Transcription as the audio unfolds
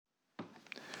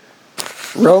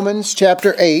Romans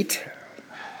chapter 8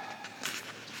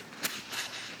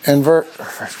 and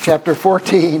chapter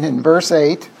 14 and verse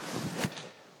 8.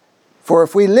 For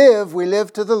if we live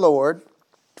to the Lord.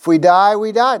 If we die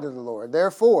to the Lord.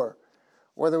 Therefore,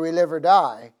 whether we live or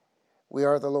die, we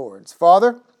are the Lord's.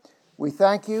 Father, we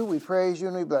thank you, we praise you,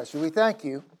 and we bless you. We thank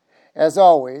you, as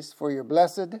always, for your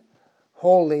blessed,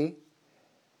 holy,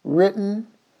 written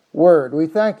word. We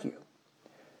thank you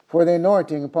for the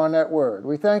anointing upon that word.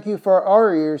 We thank you for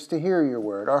our ears to hear your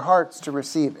word, our hearts to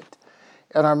receive it,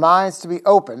 and our minds to be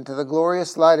open to the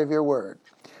glorious light of your word.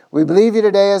 We believe you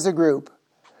today as a group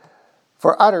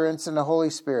for utterance in the Holy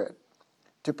Spirit,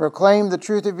 to proclaim the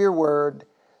truth of your word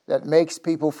that makes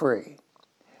people free.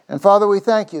 And Father, we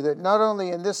thank you that not only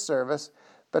in this service,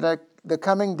 but at the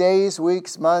coming days,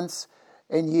 weeks, months,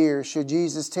 and years, should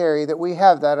Jesus tarry, that we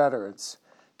have that utterance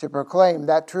to proclaim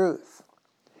that truth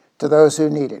to those who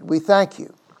need it. We thank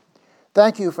you.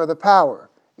 Thank you for the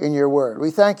power in your word. We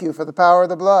thank you for the power of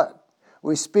the blood.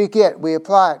 We speak it, we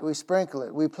apply it, we sprinkle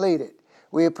it, we plead it,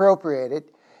 we appropriate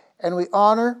it, and we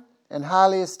honor and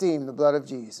highly esteem the blood of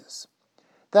Jesus.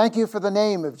 Thank you for the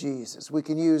name of Jesus we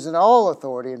can use in all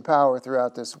authority and power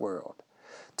throughout this world.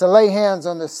 To lay hands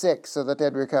on the sick so that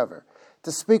they'd recover.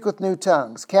 To speak with new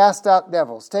tongues, cast out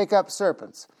devils, take up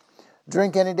serpents,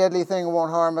 drink any deadly thing that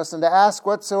won't harm us, and to ask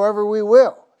whatsoever we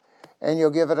will, and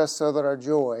you'll give it us so that our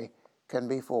joy can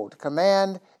be full. To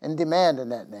command and demand in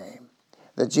that name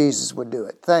that Jesus would do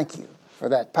it. Thank you for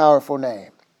that powerful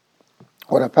name.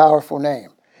 What a powerful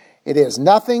name it is.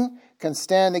 Nothing can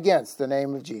stand against the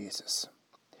name of Jesus.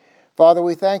 Father,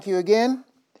 we thank you again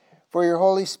for your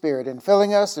Holy Spirit in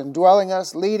filling us, indwelling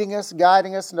us, leading us,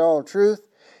 guiding us into all truth,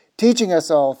 teaching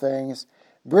us all things,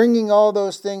 bringing all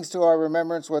those things to our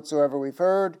remembrance whatsoever we've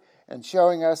heard, and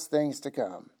showing us things to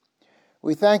come.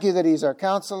 We thank you that he's our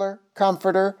counselor,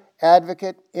 comforter,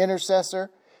 advocate, intercessor,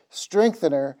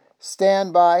 strengthener,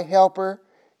 standby, helper,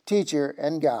 teacher,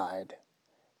 and guide.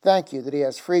 Thank you that he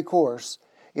has free course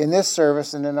in this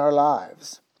service and in our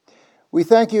lives. We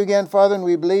thank you again, Father, and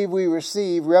we believe we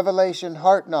receive revelation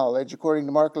heart knowledge according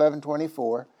to Mark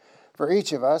 11:24 for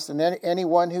each of us and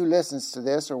anyone who listens to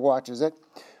this or watches it.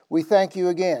 We thank you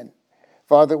again,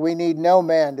 Father. We need no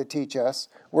man to teach us.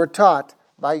 We're taught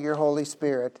by your Holy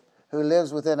Spirit who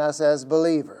lives within us as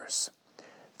believers.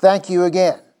 Thank you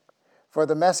again for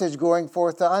the message going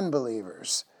forth to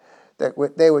unbelievers, that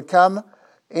they would come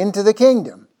into the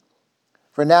kingdom.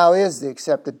 For now is the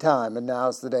accepted time, and now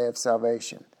is the day of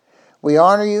salvation. We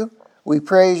honor you, we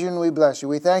praise you, and we bless you.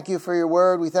 We thank you for your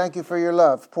word. We thank you for your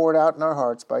love poured out in our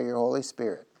hearts by your Holy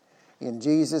Spirit. In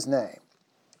Jesus' name,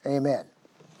 amen.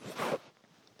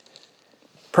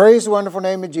 Praise the wonderful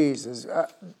name of Jesus.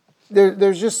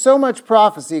 There's just so much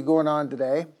prophecy going on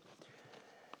today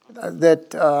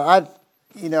that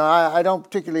I don't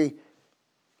particularly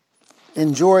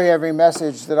enjoy every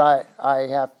message that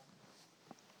I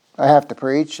have to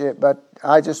preach, but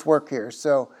I just work here.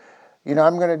 So,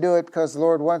 I'm going to do it because the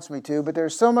Lord wants me to. But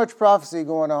there's so much prophecy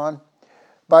going on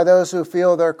by those who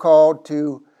feel they're called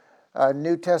to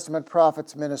New Testament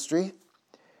prophets ministry.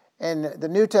 And the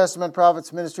New Testament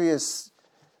prophets ministry is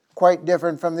quite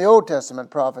different from the Old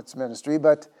Testament prophets ministry.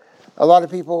 But a lot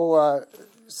of people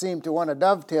seem to want to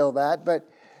dovetail that. But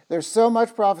there's so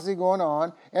much prophecy going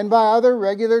on. And by other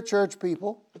regular church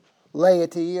people,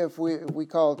 laity, if we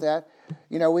call it that,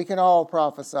 we can all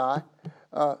prophesy.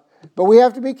 But we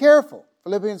have to be careful.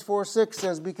 Philippians 4:6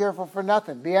 says, be careful for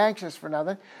nothing. Be anxious for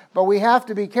nothing. But we have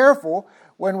to be careful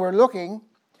when we're looking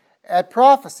at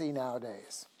prophecy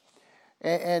nowadays.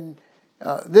 And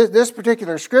this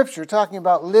particular scripture, talking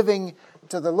about living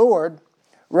to the Lord,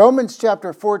 Romans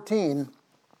chapter 14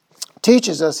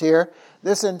 teaches us here,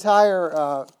 this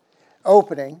entire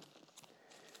opening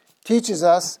teaches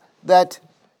us that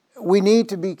we need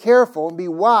to be careful and be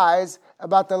wise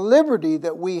about the liberty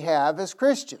that we have as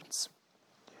Christians.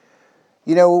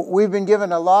 We've been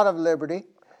given a lot of liberty.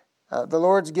 The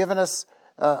Lord's given us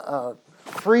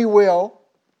free will.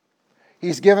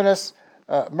 He's given us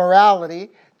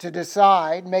morality to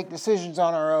decide, make decisions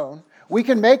on our own. We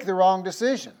can make the wrong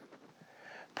decision.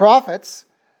 Prophets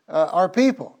are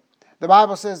people. The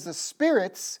Bible says the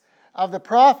spirits of the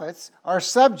prophets are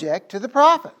subject to the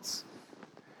prophets.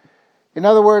 In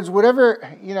other words, whatever,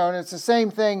 and it's the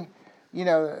same thing,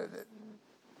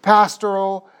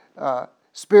 pastoral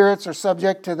spirits are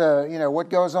subject to the, what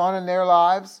goes on in their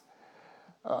lives.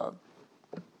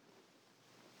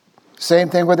 Same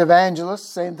thing with evangelists,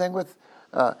 same thing with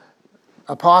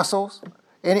apostles,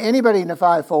 anybody in the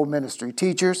fivefold ministry,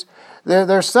 teachers,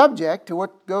 they're subject to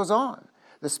what goes on.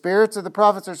 The spirits of the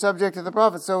prophets are subject to the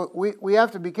prophets. So we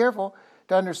have to be careful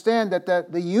to understand that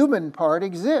the human part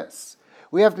exists.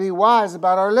 We have to be wise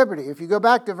about our liberty. If you go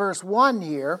back to verse 1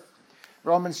 here,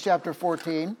 Romans chapter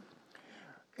 14,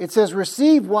 it says,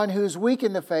 receive one who is weak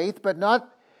in the faith, but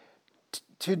not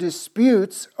to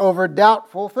disputes over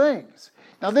doubtful things.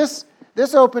 Now this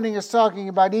opening is talking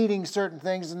about eating certain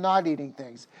things and not eating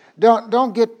things. Don't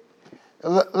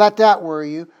let that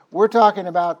worry you. We're talking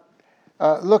about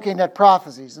looking at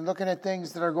prophecies and looking at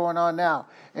things that are going on now.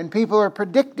 And people are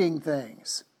predicting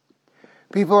things.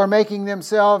 People are making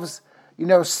themselves,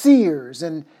 seers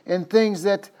and things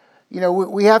that,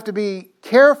 we have to be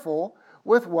careful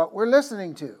with what we're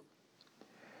listening to.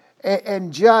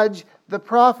 And judge the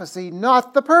prophecy,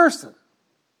 not the person.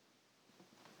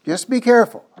 Just be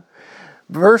careful.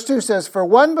 Verse 2 says, for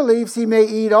one believes he may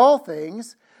eat all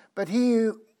things, but he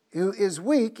who is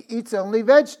weak eats only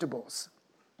vegetables.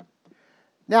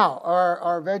 Now,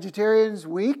 are vegetarians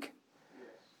weak?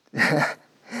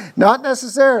 Not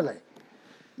necessarily.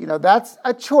 That's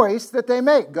a choice that they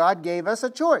make. God gave us a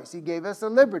choice. He gave us a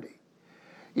liberty.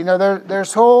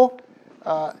 There's whole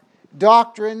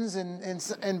doctrines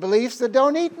and beliefs that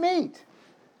don't eat meat.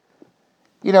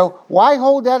 Why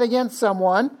hold that against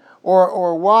someone?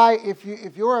 Or why, if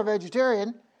you're a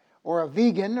vegetarian or a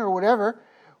vegan or whatever,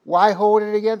 why hold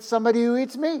it against somebody who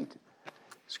eats meat?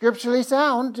 Scripturally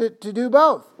sound to do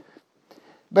both.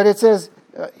 But it says,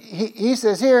 he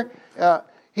says here,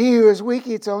 he who is weak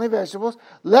eats only vegetables.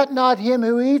 Let not him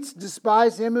who eats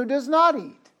despise him who does not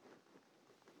eat.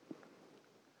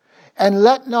 And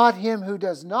let not him who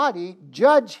does not eat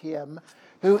judge him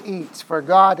who eats, for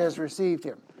God has received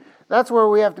him. That's where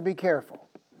we have to be careful.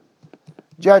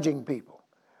 Judging people.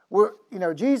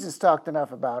 Jesus talked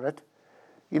enough about it.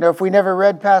 If we never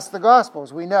read past the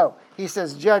Gospels, we know. He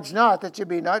says, judge not that you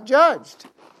be not judged.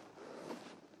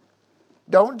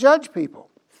 Don't judge people.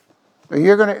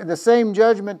 The same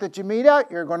judgment that you mete out,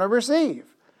 you're going to receive.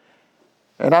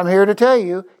 And I'm here to tell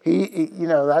you,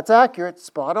 that's accurate,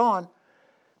 spot on.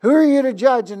 Who are you to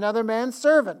judge another man's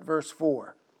servant? Verse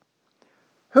 4.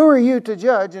 Who are you to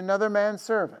judge another man's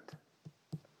servant?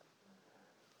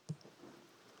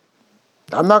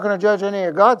 I'm not going to judge any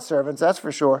of God's servants, that's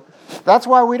for sure. That's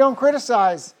why we don't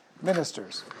criticize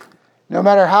ministers. No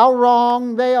matter how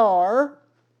wrong they are,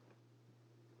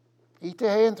 eat the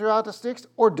hay and throw out the sticks,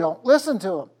 or don't listen to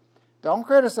them. Don't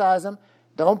criticize them.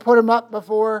 Don't put them up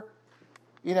before,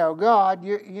 God.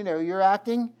 You're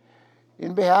acting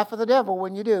in behalf of the devil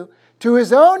when you do. To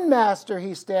his own master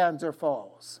he stands or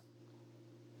falls.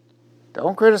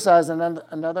 Don't criticize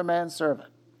another man's servant.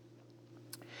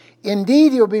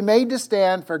 Indeed, he'll be made to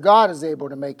stand, for God is able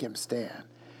to make him stand.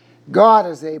 God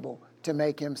is able to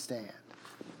make him stand.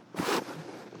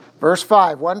 Verse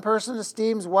 5, one person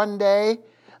esteems one day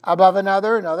above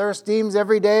another esteems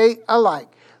every day alike.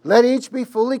 Let each be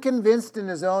fully convinced in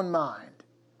his own mind.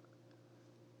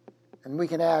 And we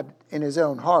can add, in his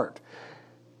own heart.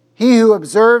 He who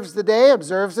observes the day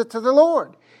observes it to the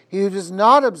Lord. He who does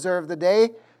not observe the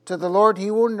day to the Lord, he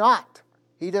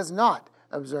does not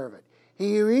observe it.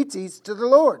 He who eats to the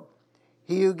Lord.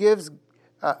 He who gives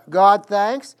God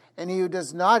thanks, and he who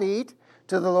does not eat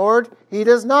to the Lord, he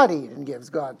does not eat and gives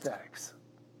God thanks.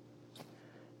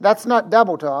 That's not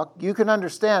double talk. You can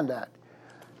understand that.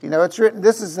 It's written,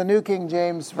 this is the New King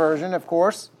James Version, of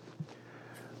course,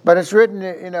 but it's written,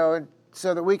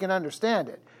 so that we can understand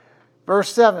it.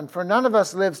 Verse 7, for none of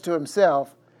us lives to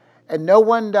himself, and no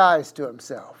one dies to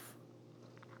himself.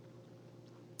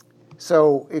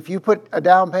 So if you put a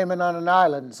down payment on an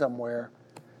island somewhere,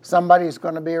 somebody's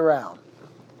going to be around.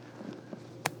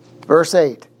 Verse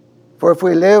 8, for if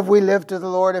we live to the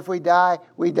Lord. If we die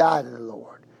to the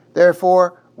Lord.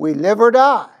 Therefore, we live or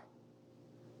die,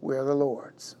 we're the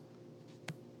Lord's.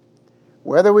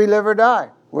 Whether we live or die,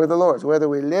 we're the Lord's. Whether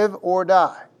we live or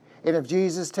die. And if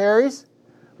Jesus tarries,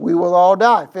 we will all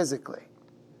die physically.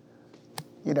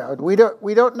 We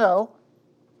don't know.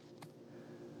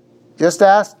 Just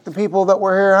ask the people that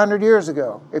were here 100 years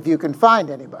ago, if you can find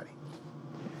anybody.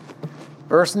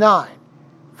 Verse 9,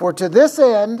 for to this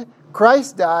end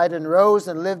Christ died and rose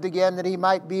and lived again, that he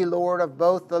might be Lord of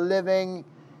both the living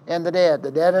and the dead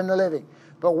and the living.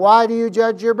 But why do you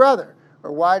judge your brother?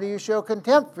 Or why do you show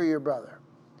contempt for your brother?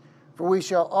 For we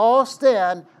shall all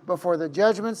stand before the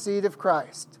judgment seat of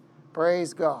Christ.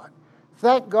 Praise God.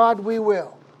 Thank God we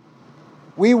will.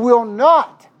 We will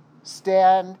not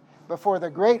stand before the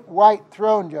great white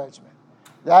throne judgment.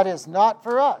 That is not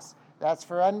for us. That's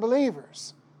for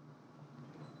unbelievers.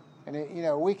 And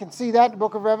we can see that in the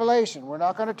book of Revelation. We're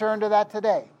not going to turn to that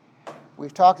today.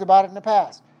 We've talked about it in the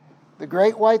past. The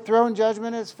great white throne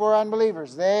judgment is for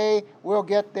unbelievers. They will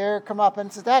get their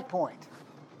comeuppance at that point.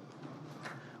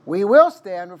 we will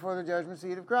stand before the judgment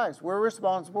seat of Christ. We're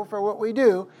responsible for what we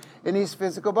do in these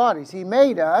physical bodies. He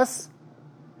made us.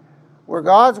 We're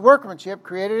God's workmanship,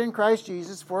 created in Christ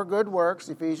Jesus for good works,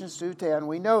 Ephesians 2:10.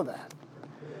 We know that.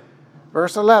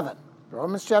 Verse 11,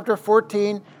 Romans chapter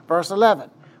 14, verse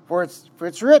 11. For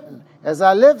it's written, as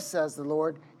I live, says the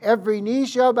Lord, every knee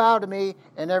shall bow to me,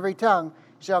 and every tongue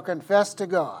shall confess to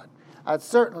God. I'd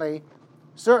certainly,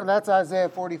 that's Isaiah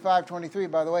 45:23,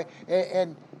 by the way,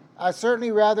 and I'd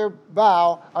certainly rather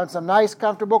bow on some nice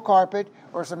comfortable carpet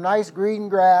or some nice green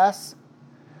grass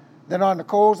than on the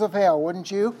coals of hell,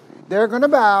 wouldn't you? They're going to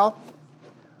bow.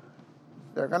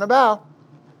 They're going to bow.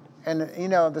 And,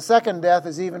 the second death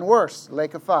is even worse,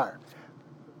 lake of fire.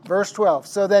 Verse 12,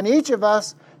 so then each of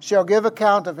us shall give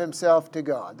account of himself to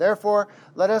God. Therefore,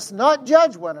 let us not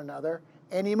judge one another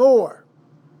any more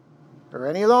or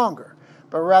any longer,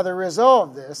 but rather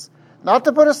resolve this, not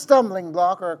to put a stumbling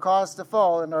block or a cause to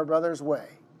fall in our brother's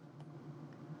way.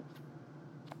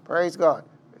 Praise God.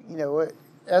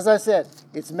 As I said,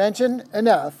 it's mentioned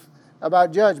enough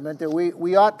about judgment that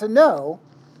we ought to know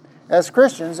as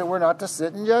Christians that we're not to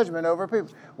sit in judgment over people.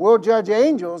 We'll judge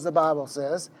angels, the Bible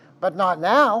says, but not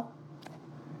now.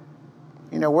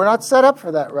 We're not set up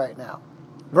for that right now.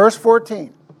 Verse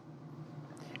 14.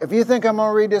 If you think I'm going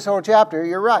to read this whole chapter,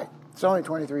 you're right. It's only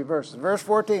 23 verses. Verse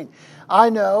 14. I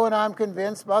know and I'm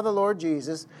convinced by the Lord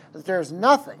Jesus that there's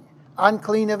nothing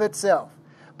unclean of itself.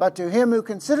 But to him who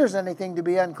considers anything to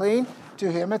be unclean,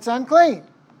 to him it's unclean.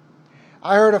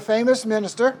 I heard a famous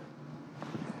minister,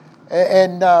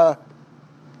 and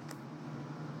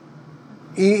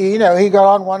he got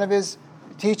on one of his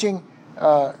teaching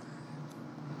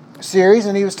series,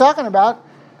 and he was talking about,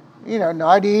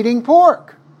 not eating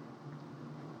pork.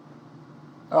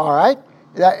 All right?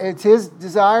 It's his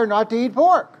desire not to eat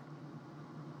pork.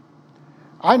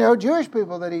 I know Jewish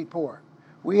people that eat pork.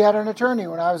 We had an attorney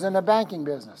when I was in the banking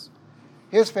business.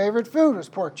 His favorite food was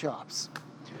pork chops.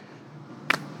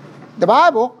 The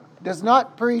Bible does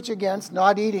not preach against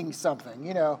not eating something.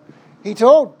 He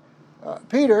told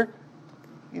Peter,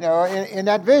 in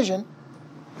that vision,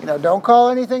 don't call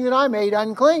anything that I made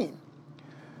unclean.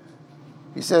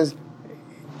 He says,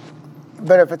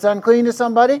 but if it's unclean to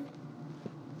somebody,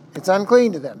 it's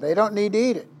unclean to them. They don't need to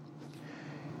eat it.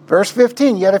 Verse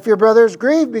 15, yet if your brother is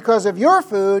grieved because of your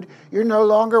food, you're no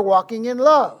longer walking in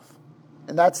love.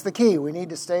 And that's the key. We need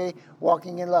to stay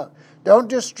walking in love. Don't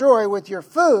destroy with your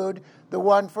food the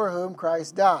one for whom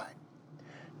Christ died.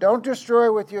 Don't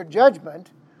destroy with your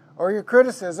judgment or your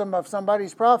criticism of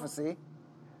somebody's prophecy,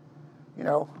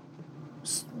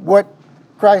 what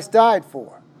Christ died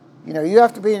for. You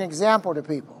have to be an example to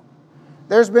people.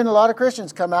 There's been a lot of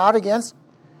Christians come out against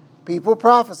people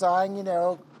prophesying,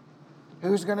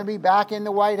 who's going to be back in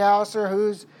the White House or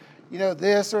who's,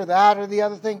 this or that or the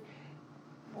other thing.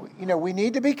 We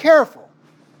need to be careful.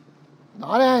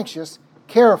 Not anxious,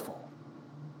 careful.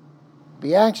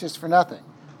 Be anxious for nothing,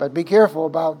 but be careful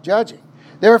about judging.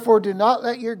 Therefore, do not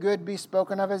let your good be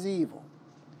spoken of as evil.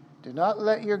 Do not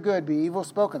let your good be evil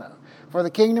spoken of. For the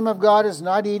kingdom of God is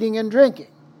not eating and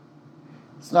drinking.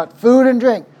 It's not food and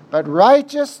drink, but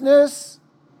righteousness,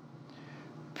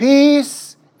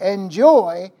 peace, and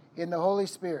joy in the Holy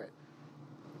Spirit.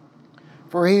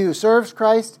 For he who serves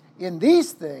Christ in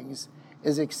these things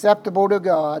is acceptable to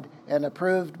God and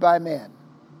approved by men.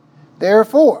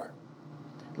 Therefore,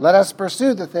 let us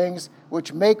pursue the things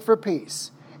which make for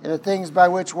peace, and the things by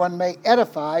which one may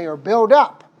edify or build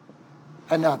up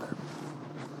another.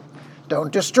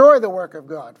 Don't destroy the work of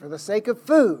God for the sake of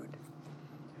food.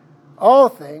 All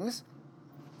things,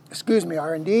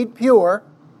 are indeed pure,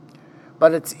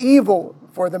 but it's evil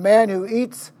for the man who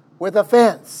eats with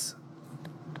offense.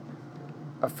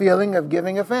 A feeling of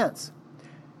giving offense.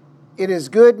 It is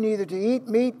good neither to eat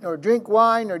meat nor drink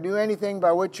wine nor do anything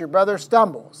by which your brother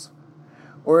stumbles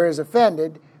or is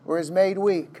offended or is made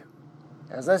weak.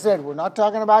 As I said, we're not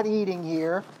talking about eating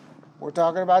here. We're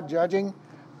talking about judging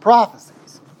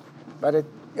prophecies. But it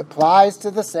applies to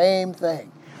the same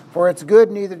thing. For it's good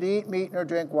neither to eat meat nor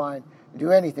drink wine,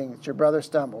 do anything that your brother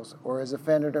stumbles or is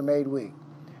offended or made weak.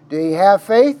 Do ye have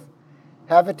faith?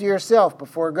 Have it to yourself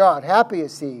before God. Happy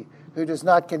is he who does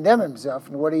not condemn himself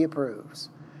in what he approves.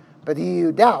 But he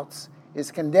who doubts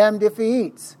is condemned if he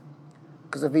eats.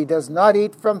 Because if he does not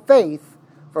eat from faith,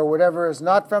 for whatever is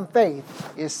not from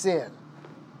faith is sin.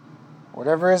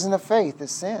 Whatever isn't of faith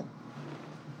is sin.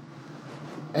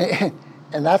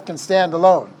 And that can stand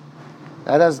alone.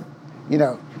 That does,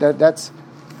 that's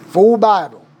full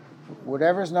Bible.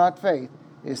 Whatever's not faith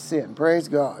is sin. Praise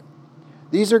God.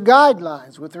 These are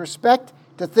guidelines with respect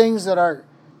to things that are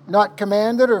not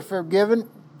commanded or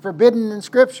forbidden in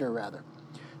Scripture, rather.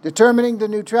 Determining the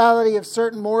neutrality of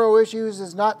certain moral issues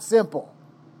is not simple.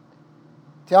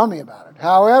 Tell me about it.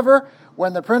 However,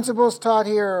 when the principles taught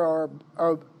here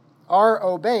are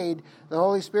obeyed, the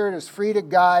Holy Spirit is free to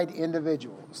guide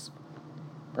individuals.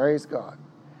 Praise God.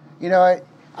 You know,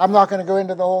 I'm not going to go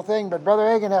into the whole thing, but Brother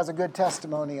Hagin has a good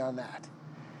testimony on that.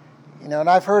 You know, and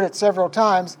I've heard it several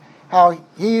times, how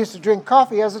he used to drink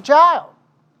coffee as a child.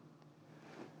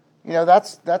 You know,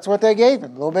 that's what they gave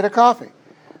him, a little bit of coffee.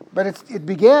 But it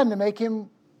began to make him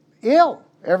ill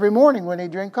every morning when he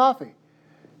drank coffee.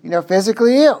 You know,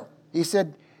 physically ill. He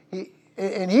said,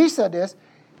 he said this,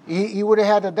 he would have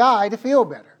had to die to feel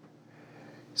better.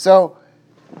 So,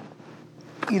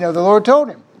 you know, the Lord told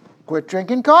him, quit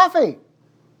drinking coffee.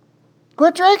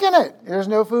 Quit drinking it. There's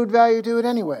no food value to it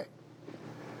anyway.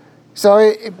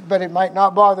 So, but it might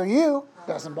not bother you.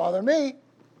 Doesn't bother me.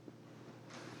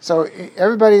 So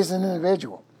everybody's an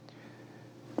individual.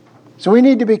 So we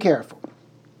need to be careful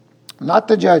not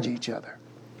to judge each other.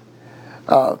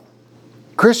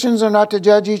 Christians are not to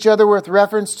judge each other with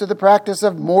reference to the practice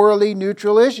of morally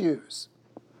neutral issues.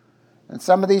 And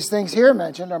some of these things here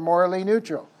mentioned are morally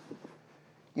neutral.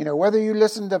 You know, whether you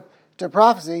listen to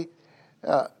prophecy,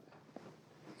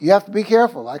 you have to be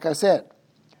careful, like I said.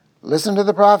 Listen to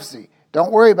the prophecy.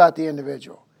 Don't worry about the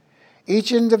individual.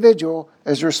 Each individual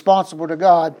is responsible to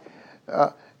God.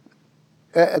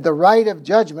 The right of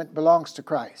judgment belongs to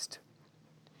Christ.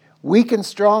 Weak and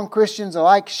strong Christians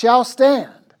alike shall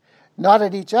stand, not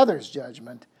at each other's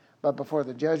judgment, but before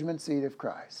the judgment seat of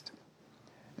Christ.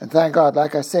 And thank God,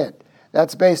 like I said,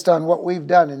 that's based on what we've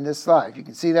done in this life. You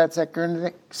can see that 2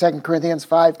 Corinthians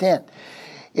 5:10.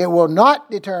 It will not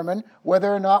determine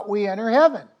whether or not we enter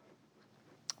heaven,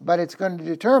 but it's going to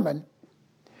determine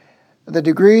the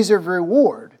degrees of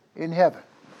reward in heaven.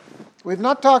 We've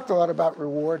not talked a lot about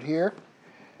reward here,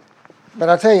 but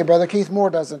I'll tell you, Brother Keith Moore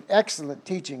does an excellent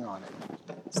teaching on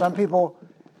it. Some people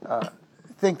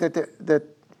think that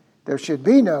there should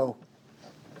be no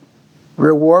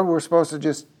reward. We're supposed to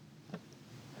just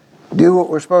do what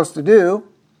we're supposed to do.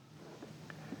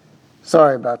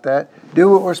 Sorry about that. Do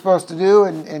what we're supposed to do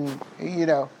and you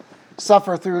know,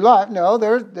 suffer through life. No,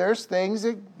 there's things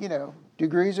that, you know,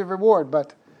 degrees of reward.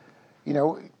 But, you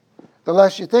know, the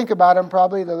less you think about them,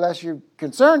 probably the less you're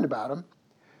concerned about them.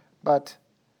 But,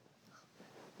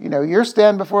 you know, you're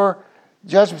standing before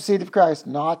judgment seat of Christ,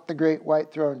 not the great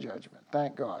white throne judgment.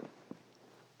 Thank God.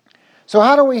 So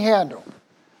how do we handle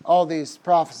all these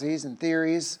prophecies and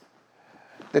theories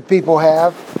that people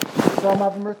have? Some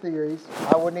of them are theories.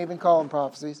 I wouldn't even call them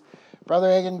prophecies. Brother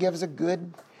Hagin gives a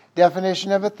good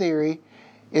definition of a theory.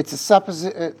 It's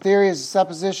a theory is a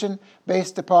supposition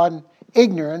based upon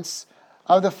ignorance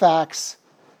of the facts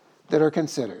that are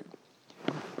considered.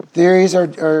 Theories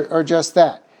are just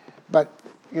that. But,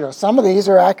 you know, some of these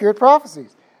are accurate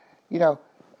prophecies. You know,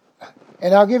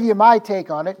 and I'll give you my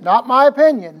take on it, not my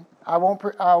opinion.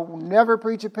 I'll never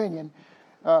preach opinion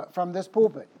from this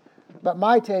pulpit. But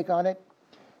my take on it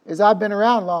is I've been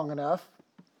around long enough,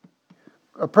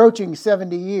 approaching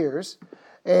 70 years,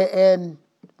 and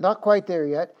not quite there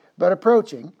yet, but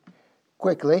approaching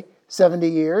quickly 70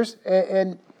 years.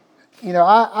 And you know,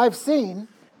 I've seen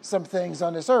some things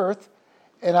on this earth,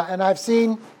 and I've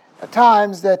seen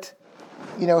times that,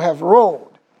 you know, have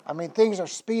rolled. I mean, things are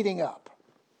speeding up.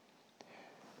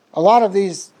 A lot of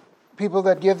these people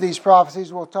that give these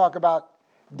prophecies will talk about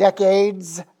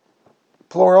decades,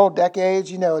 plural,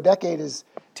 decades. You know, a decade is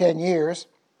 10 years.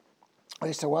 At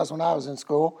least it was when I was in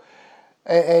school.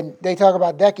 And they talk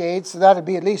about decades, so that would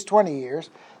be at least 20 years.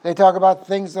 They talk about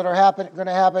things that are going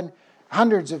to happen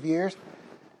hundreds of years.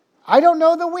 I don't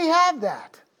know that we have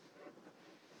that.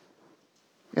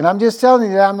 And I'm just telling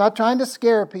you that. I'm not trying to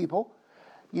scare people.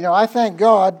 You know, I thank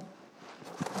God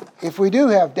if we do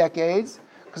have decades,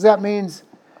 because that means,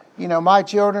 you know, my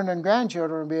children and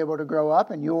grandchildren will be able to grow up,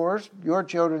 and your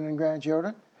children and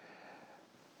grandchildren.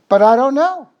 But I don't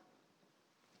know.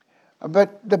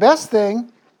 But the best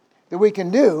thing that we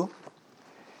can do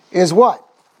is what?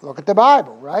 Look at the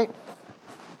Bible, right?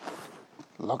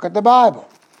 Look at the Bible.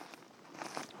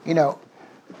 You know,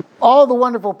 all the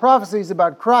wonderful prophecies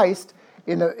about Christ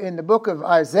in the book of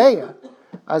Isaiah,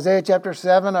 Isaiah chapter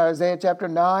 7, Isaiah chapter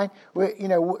 9,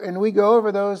 and we go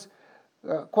over those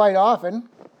quite often,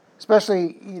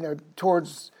 especially, you know,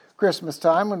 towards Christmas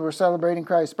time when we're celebrating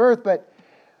Christ's birth. But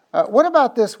what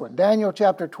about this one? Daniel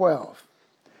chapter 12,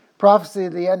 prophecy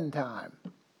of the end time.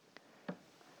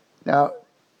 Now,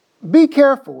 be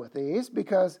careful with these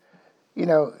because, you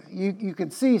know, you can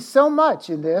see so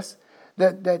much in this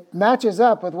that matches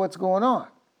up with what's going on.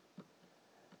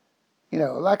 You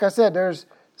know, like I said, there's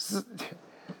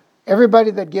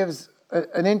everybody that gives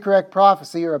an incorrect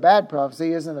prophecy or a bad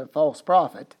prophecy isn't a false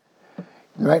prophet. It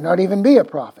might not even be a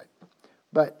prophet.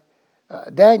 But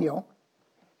Daniel,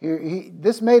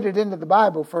 this made it into the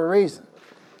Bible for a reason.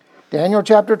 Daniel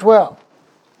chapter 12.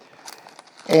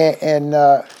 And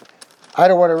I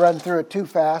don't want to run through it too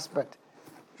fast, but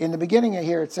in the beginning of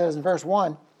here it says in verse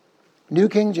 1, New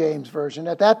King James Version,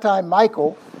 "At that time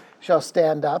Michael shall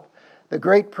stand up, the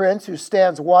great prince who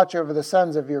stands watch over the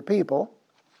sons of your people.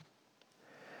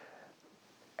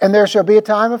 And there shall be a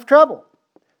time of trouble,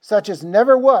 such as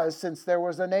never was since there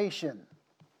was a nation,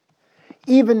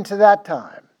 even to that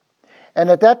time. And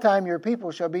at that time your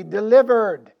people shall be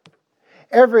delivered,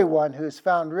 everyone who is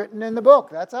found written in the book."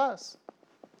 That's us.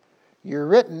 You're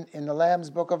written in the Lamb's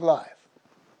book of life.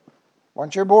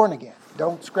 Once you're born again,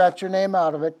 don't scratch your name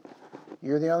out of it.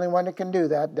 You're the only one that can do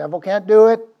that. Devil can't do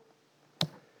it.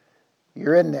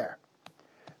 You're in there.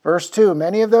 Verse 2,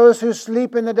 "Many of those who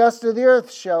sleep in the dust of the earth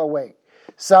shall awake,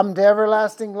 some to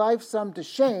everlasting life, some to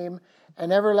shame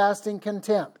and everlasting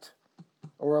contempt,"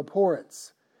 or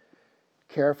abhorrence.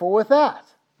 Careful with that.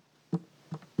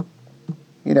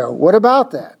 What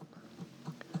about that?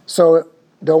 So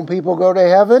don't people go to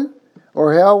heaven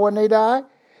or hell when they die?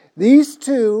 These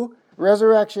two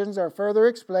resurrections are further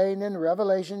explained in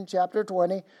Revelation chapter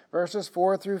 20, verses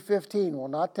 4 through 15. We'll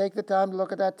not take the time to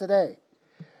look at that today.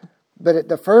 But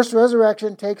the first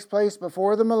resurrection takes place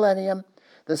before the millennium,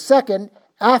 the second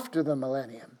after the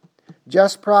millennium,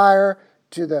 just prior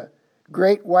to the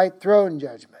great white throne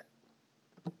judgment.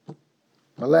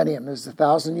 Millennium is the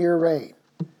 1,000-year reign,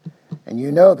 and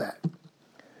you know that.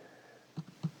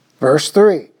 Verse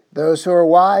 3, "Those who are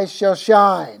wise shall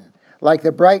shine like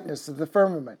the brightness of the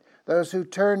firmament. Those who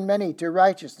turn many to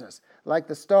righteousness like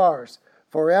the stars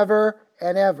forever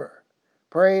and ever."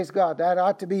 Praise God. That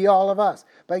ought to be all of us.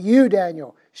 But you,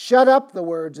 Daniel, shut up the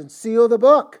words and seal the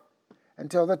book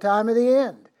until the time of the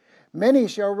end. Many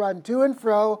shall run to and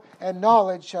fro, and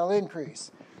knowledge shall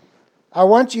increase. I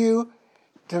want you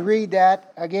to read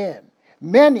that again.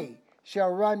 Many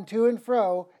shall run to and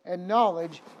fro, and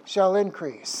knowledge shall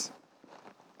increase.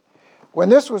 When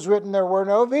this was written, there were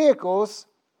no vehicles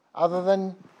other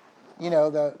than,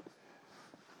 the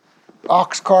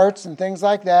ox carts and things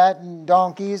like that, and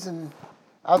donkeys and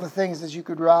other things that you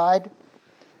could ride.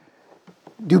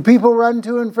 Do people run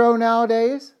to and fro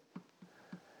nowadays?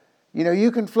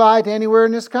 You can fly to anywhere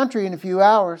in this country in a few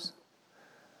hours.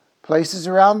 Places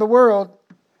around the world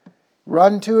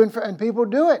run to and fro, and people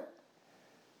do it.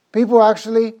 People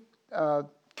actually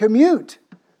commute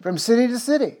from city to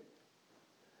city.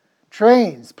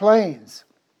 Trains, planes,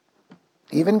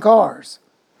 even cars.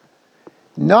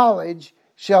 Knowledge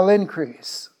shall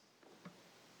increase.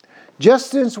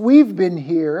 Just since we've been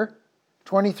here,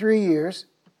 23 years,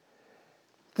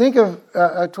 think of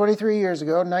 23 years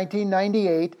ago,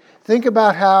 1998, think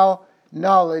about how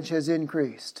knowledge has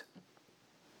increased.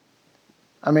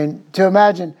 I mean, to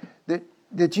imagine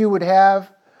that you would have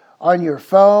on your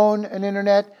phone an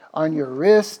internet, on your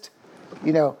wrist,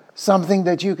 something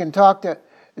that you can talk to,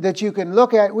 that you can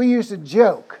look at. We used to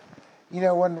joke,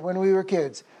 when we were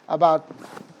kids, about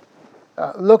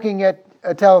looking at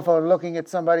a telephone, looking at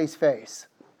somebody's face.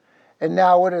 And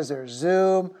now what is there?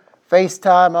 Zoom,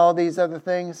 FaceTime, all these other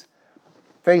things,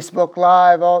 Facebook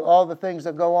Live, all the things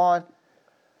that go on.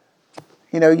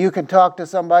 You can talk to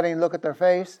somebody and look at their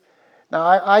face. Now,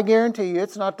 I guarantee you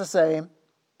it's not the same.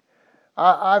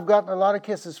 I've gotten a lot of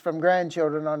kisses from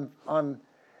grandchildren on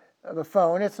the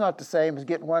phone. It's not the same as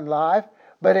getting one live,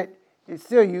 but it's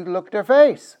still, you look at their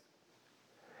face.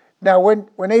 Now,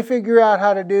 when they figure out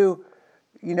how to do,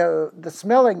 the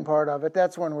smelling part of it,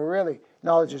 that's when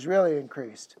knowledge is really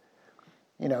increased.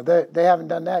 They haven't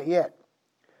done that yet.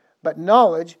 But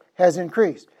knowledge has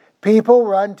increased. People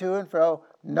run to and fro.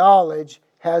 Knowledge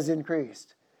has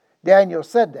increased. Daniel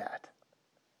said that.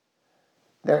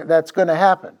 That's going to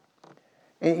happen.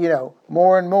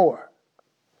 More and more.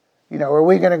 Are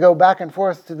we going to go back and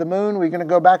forth to the moon? Are we going to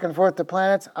go back and forth to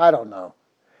planets? I don't know.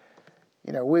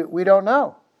 We don't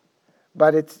know.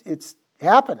 But it's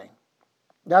happening.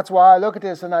 That's why I look at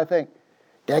this and I think,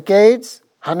 decades,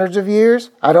 hundreds of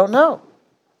years, I don't know.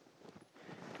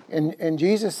 And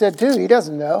Jesus said too, he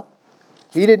doesn't know.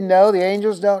 He didn't know, the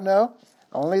angels don't know,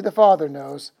 only the Father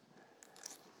knows.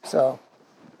 So,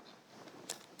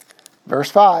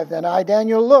 verse 5, "Then I,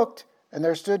 Daniel, looked, and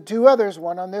there stood two others,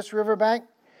 one on this riverbank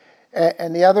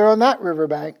and the other on that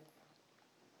riverbank.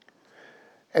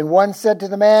 And one said to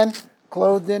the man,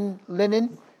 clothed in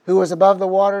linen, who was above the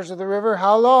waters of the river,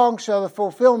 'How long shall the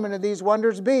fulfillment of these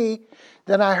wonders be?'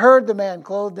 Then I heard the man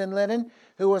clothed in linen,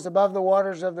 who was above the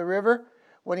waters of the river,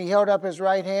 when he held up his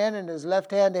right hand and his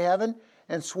left hand to heaven,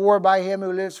 and swore by him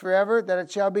who lives forever that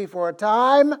it shall be for a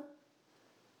time.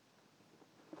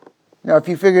 Now, if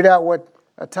you figured out what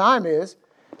a time is,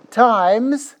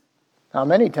 times, how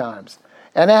many times?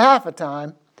 And a half a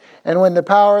time. And when the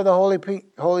power of the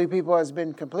holy people has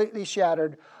been completely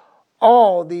shattered,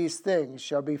 all these things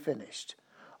shall be finished.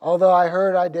 Although I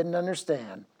heard, I didn't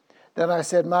understand. Then I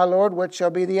said, my Lord, what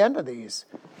shall be the end of these?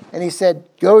 And he said,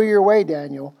 go your way,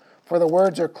 Daniel, for the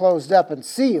words are closed up and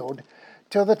sealed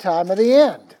till the time of the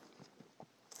end.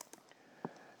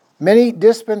 Many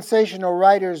dispensational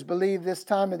writers believe this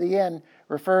time of the end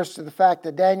refers to the fact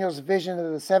that Daniel's vision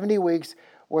of the 70 weeks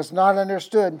was not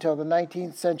understood until the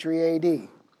 19th century A.D.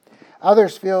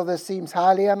 Others feel this seems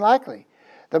highly unlikely.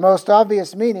 The most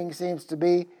obvious meaning seems to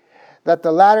be that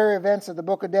the latter events of the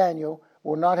book of Daniel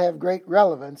will not have great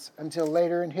relevance until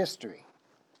later in history.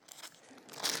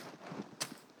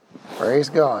 Praise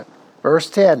God.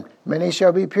 Verse 10, many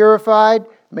shall be purified,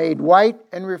 made white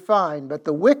and refined, but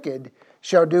the wicked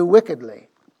shall do wickedly.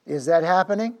 Is that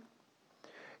happening?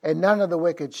 And none of the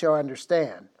wicked shall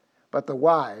understand, but the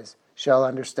wise shall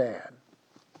understand.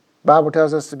 The Bible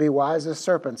tells us to be wise as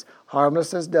serpents,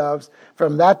 harmless as doves.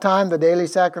 From that time the daily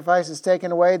sacrifice is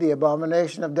taken away, the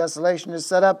abomination of desolation is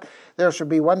set up. There shall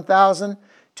be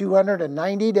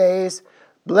 1,290 days.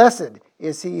 Blessed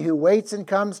is he who waits and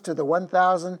comes to the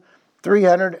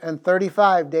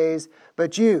 1,335 days.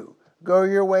 But you, go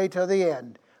your way till the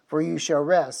end, for you shall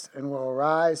rest and will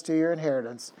arise to your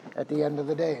inheritance at the end of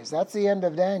the days. That's the end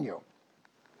of Daniel.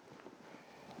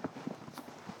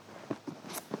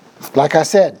 Like I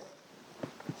said,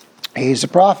 he's a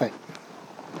prophet.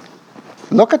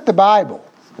 Look at the Bible.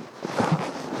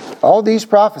 All these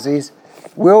prophecies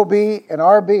will be and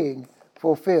are being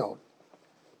fulfilled.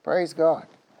 Praise God.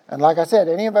 And like I said,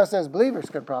 any of us as believers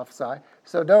can prophesy.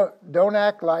 So don't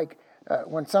act like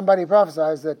when somebody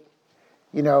prophesies that,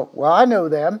 well, I know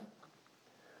them.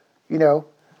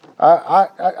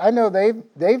 I know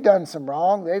they've done some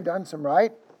wrong. They've done some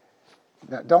right.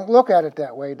 Now, don't look at it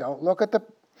that way. Don't look at the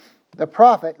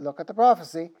prophet. Look at the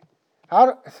prophecy.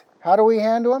 How do we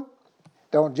handle them?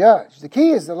 Don't judge. The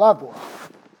key is to love one.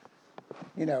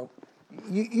 You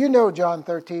know John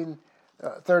 13,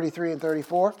 33 and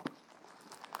 34.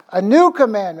 A new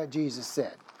commandment, Jesus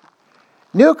said.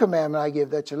 New commandment I give,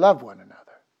 that you love one another.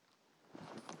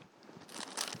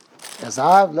 As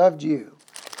I've loved you,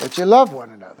 that you love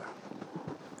one another.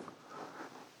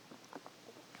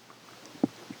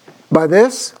 By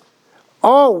this,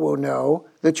 all will know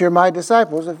that you're my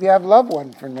disciples if you have love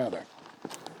one for another.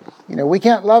 We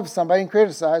can't love somebody and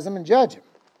criticize them and judge them.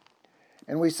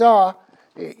 And we saw,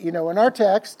 in our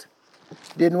text,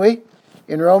 didn't we?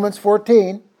 In Romans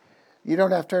 14, you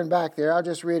don't have to turn back there. I'll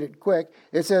just read it quick.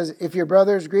 It says, if your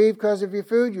brother is grieved because of your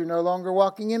food, you're no longer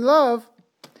walking in love.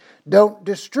 Don't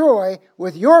destroy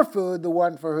with your food the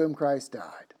one for whom Christ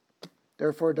died.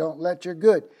 Therefore, don't let your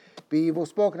good be evil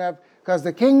spoken of, because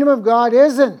the kingdom of God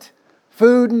isn't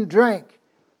food and drink,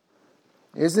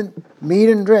 isn't meat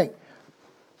and drink,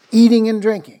 eating and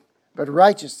drinking, but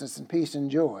righteousness and peace and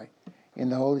joy in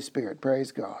the Holy Spirit.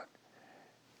 Praise God.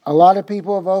 A lot of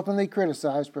people have openly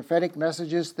criticized prophetic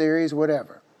messages, theories,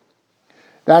 whatever.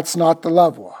 That's not the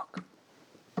love walk.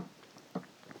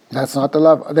 That's not the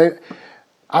love.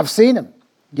 I've seen them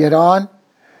get on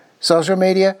social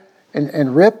media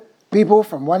and rip people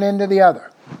from one end to the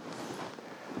other.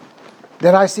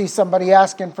 Then I see somebody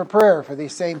asking for prayer for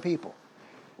these same people.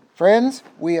 Friends,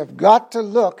 we have got to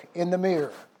look in the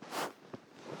mirror.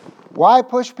 Why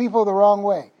push people the wrong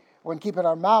way when keeping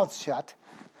our mouths shut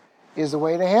is the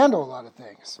way to handle a lot of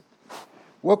things?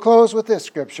 We'll close with this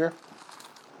scripture.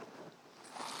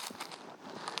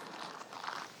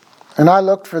 And I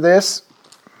looked for this.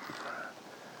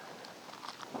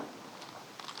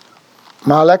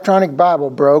 My electronic Bible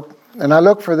broke, and I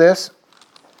looked for this.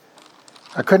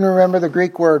 I couldn't remember the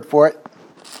Greek word for it.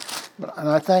 And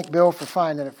I thank Bill for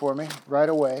finding it for me right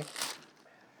away.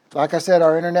 Like I said,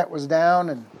 our internet was down,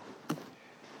 and,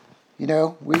 we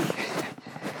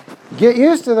get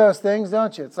used to those things,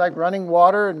 don't you? It's like running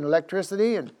water and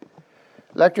electricity, and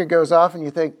electric goes off, and you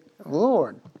think,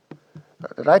 Lord,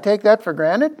 did I take that for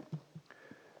granted?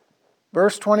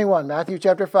 Verse 21, Matthew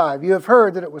chapter 5. You have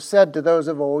heard that it was said to those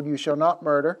of old, you shall not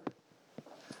murder.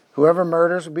 Whoever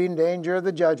murders will be in danger of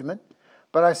the judgment.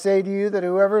 But I say to you that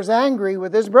whoever is angry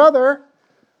with his brother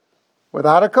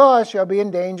without a cause shall be in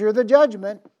danger of the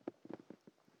judgment.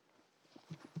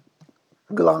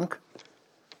 Glunk.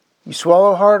 You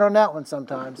swallow hard on that one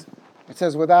sometimes. It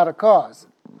says without a cause.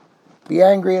 Be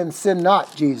angry and sin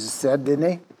not, Jesus said,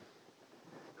 didn't he?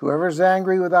 Whoever is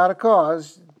angry without a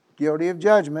cause, guilty of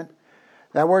judgment.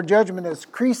 That word judgment is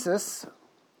krisis.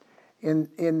 in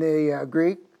the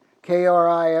Greek,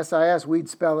 Krisis. We'd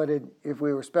spell it if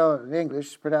we were spelling it in English.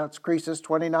 It's pronounced Krisis,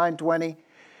 2920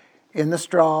 in the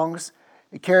Strongs.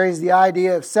 It carries the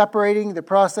idea of separating, the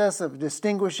process of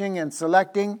distinguishing and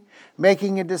selecting,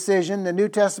 making a decision. The New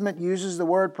Testament uses the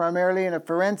word primarily in a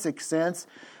forensic sense,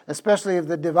 especially of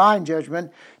the divine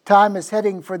judgment. Time is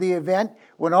heading for the event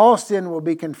when all sin will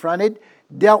be confronted,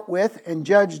 dealt with, and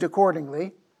judged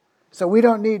accordingly. So we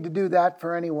don't need to do that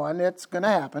for anyone. It's going to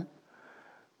happen.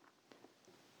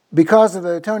 Because of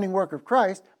the atoning work of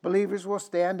Christ, believers will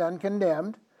stand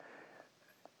uncondemned.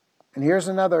 And here's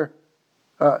another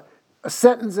a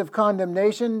sentence of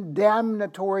condemnation,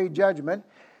 damnatory judgment,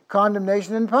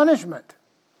 condemnation and punishment.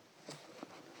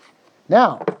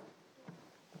 Now,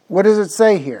 what does it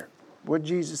say here? What did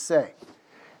Jesus say?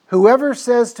 Whoever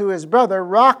says to his brother,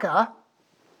 Raka,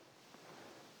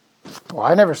 well,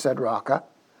 I never said Raka.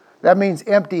 That means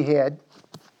empty head.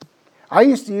 I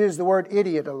used to use the word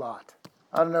idiot a lot.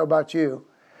 I don't know about you,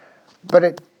 but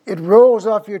it rolls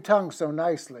off your tongue so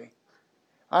nicely.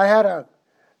 I had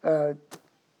a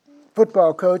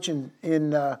football coach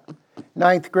in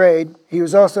ninth grade. He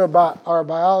was also our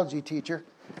biology teacher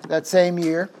that same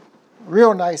year.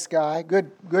 Real nice guy,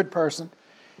 good person.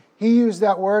 He used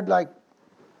that word like,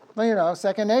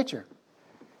 second nature.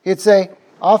 He'd say,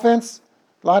 offense,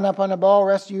 line up on the ball,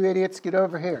 rest of you idiots, get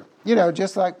over here.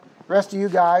 Just like rest of you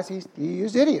guys, he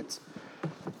used idiots.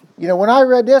 When I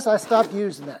read this, I stopped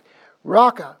using that.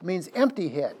 Raka means empty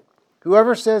head.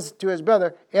 Whoever says to his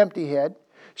brother, empty head,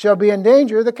 shall be in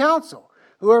danger of the council.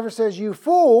 Whoever says, you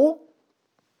fool,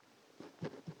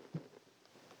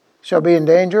 shall be in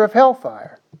danger of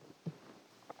hellfire.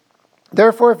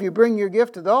 Therefore, if you bring your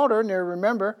gift to the altar and there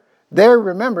remember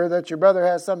that your brother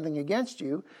has something against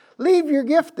you, leave your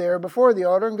gift there before the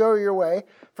altar and go your way.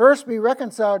 First be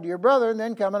reconciled to your brother and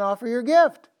then come and offer your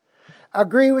gift.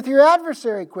 Agree with your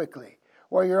adversary quickly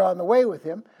while you're on the way with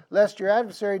him, lest your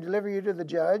adversary deliver you to the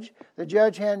judge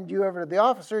hand you over to the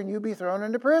officer, and you be thrown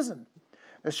into prison.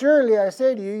 Assuredly, I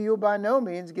say to you, you'll by no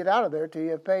means get out of there till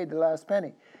you have paid the last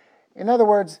penny. In other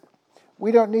words,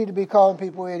 we don't need to be calling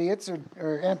people idiots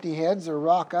or empty heads or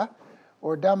raka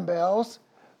or dumbbells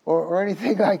or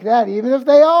anything like that, even if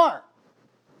they are.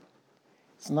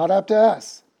 It's not up to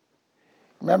us.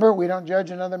 Remember, we don't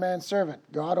judge another man's servant.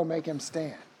 God will make him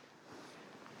stand.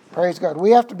 Praise God.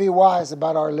 We have to be wise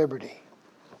about our liberty.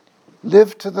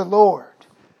 Live to the Lord.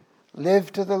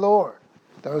 Live to the Lord.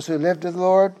 Those who live to the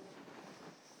Lord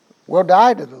will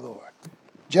die to the Lord.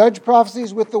 Judge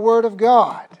prophecies with the Word of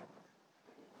God.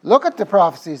 Look at the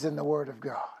prophecies in the Word of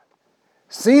God.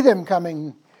 See them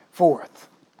coming forth.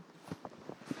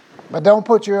 But don't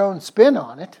put your own spin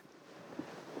on it.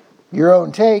 Your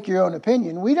own take, your own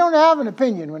opinion. We don't have an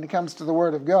opinion when it comes to the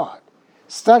Word of God.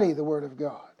 Study the Word of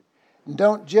God. And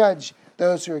don't judge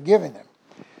those who are giving them.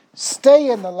 Stay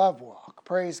in the love walk.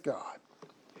 Praise God.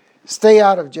 Stay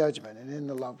out of judgment and in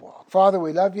the love walk. Father,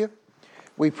 we love you.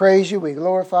 We praise you. We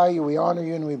glorify you. We honor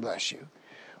you and we bless you.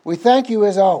 We thank you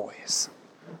as always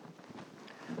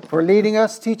for leading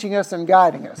us, teaching us, and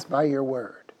guiding us by your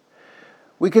word.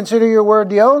 We consider your word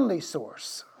the only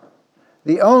source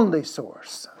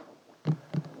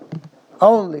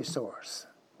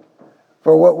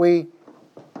for what we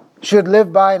should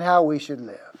live by and how we should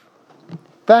live.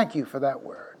 Thank you for that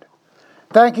word.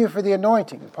 Thank you for the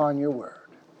anointing upon your word.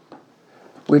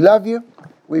 We love you,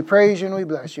 we praise you, and we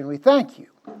bless you, and we thank you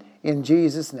in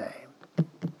Jesus' name.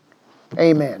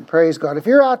 Amen. Praise God. If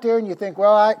you're out there and you think,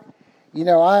 well,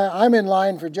 I'm in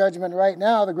line for judgment right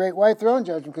now, the great white throne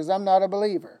judgment, because I'm not a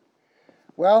believer.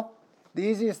 Well, the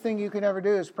easiest thing you can ever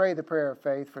do is pray the prayer of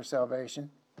faith for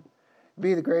salvation.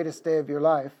 Be the greatest day of your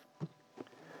life.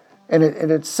 And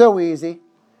it's so easy.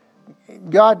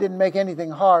 God didn't make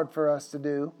anything hard for us to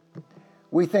do.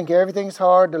 We think everything's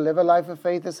hard. To live a life of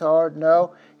faith is hard.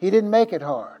 No, He didn't make it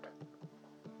hard.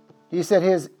 He said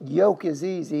His yoke is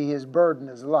easy, His burden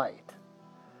is light.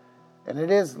 And it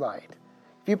is light.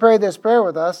 If you pray this prayer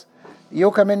with us,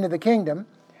 you'll come into the kingdom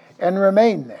and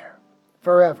remain there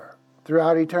forever,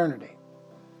 throughout eternity.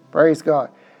 Praise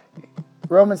God.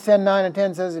 Romans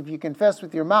 10:9-10 says, if you confess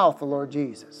with your mouth the Lord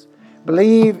Jesus,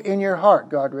 believe in your heart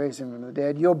God raised him from the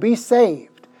dead, you'll be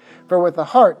saved. For with the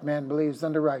heart man believes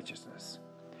unto righteousness.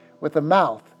 With the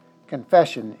mouth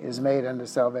confession is made unto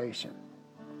salvation.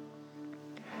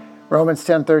 Romans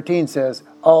 10:13 says,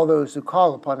 all those who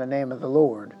call upon the name of the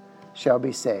Lord shall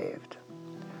be saved.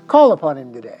 Call upon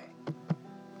Him today.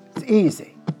 It's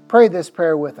easy. Pray this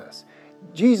prayer with us.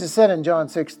 Jesus said in John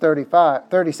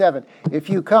 6:37, if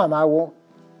you come, I won't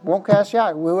cast you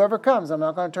out. Whoever comes, I'm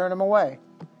not going to turn him away.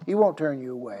 He won't turn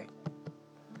you away.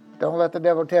 Don't let the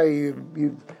devil tell you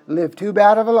you've lived too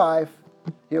bad of a life.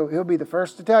 He'll be the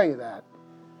first to tell you that.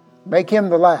 Make him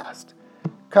the last.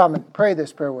 Come and pray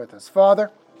this prayer with us.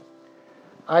 Father,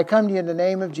 I come to you in the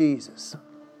name of Jesus,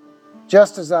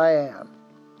 just as I am.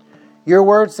 Your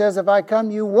word says if I come,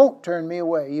 you won't turn me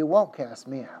away. You won't cast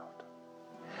me out.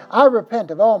 I repent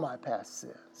of all my past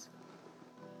sins.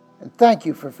 And thank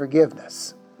you for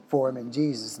forgiveness for them in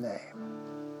Jesus' name.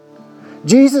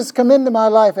 Jesus, come into my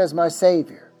life as my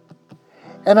Savior,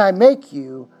 and I make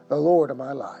you the Lord of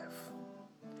my life.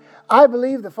 I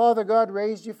believe the Father God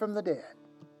raised you from the dead,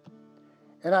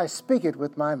 and I speak it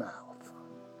with my mouth.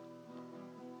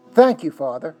 Thank you,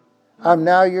 Father. I'm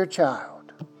now your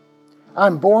child.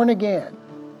 I'm born again,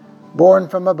 born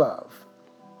from above.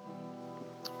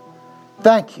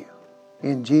 Thank you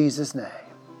in Jesus' name.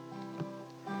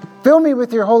 Fill me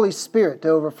with your Holy Spirit to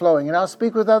overflowing, and I'll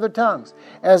speak with other tongues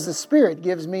as the Spirit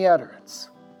gives me utterance.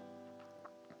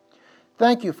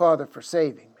 Thank you, Father, for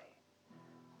saving me.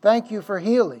 Thank you for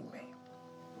healing me.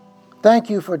 Thank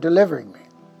you for delivering me.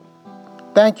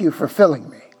 Thank you for filling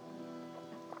me.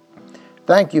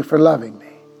 Thank you for loving me.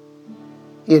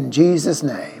 In Jesus'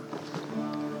 name,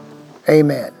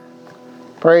 amen.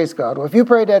 Praise God. Well, if you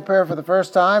prayed that prayer for the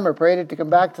first time or prayed it to come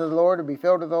back to the Lord or be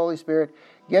filled with the Holy Spirit,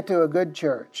 get to a good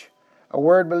church. A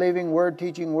word-believing,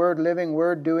 word-teaching, word-living,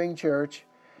 word-doing church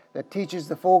that teaches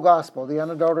the full gospel, the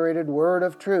unadulterated word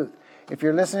of truth. If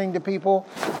you're listening to people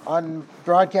on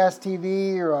broadcast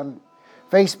TV or on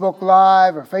Facebook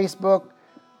Live or Facebook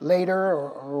Later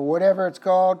or whatever it's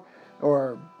called,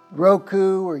 or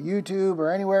Roku or YouTube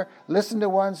or anywhere, listen to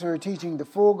ones who are teaching the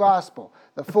full gospel,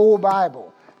 the full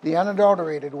Bible, the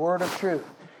unadulterated word of truth.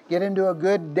 Get into a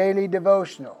good daily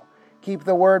devotional. Keep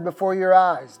the word before your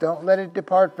eyes. Don't let it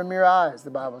depart from your eyes, the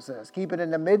Bible says. Keep it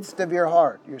in the midst of your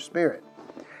heart, your spirit.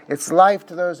 It's life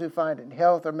to those who find it,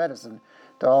 health or medicine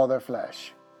to all their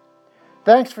flesh.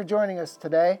 Thanks for joining us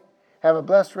today. Have a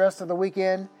blessed rest of the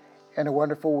weekend and a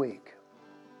wonderful week.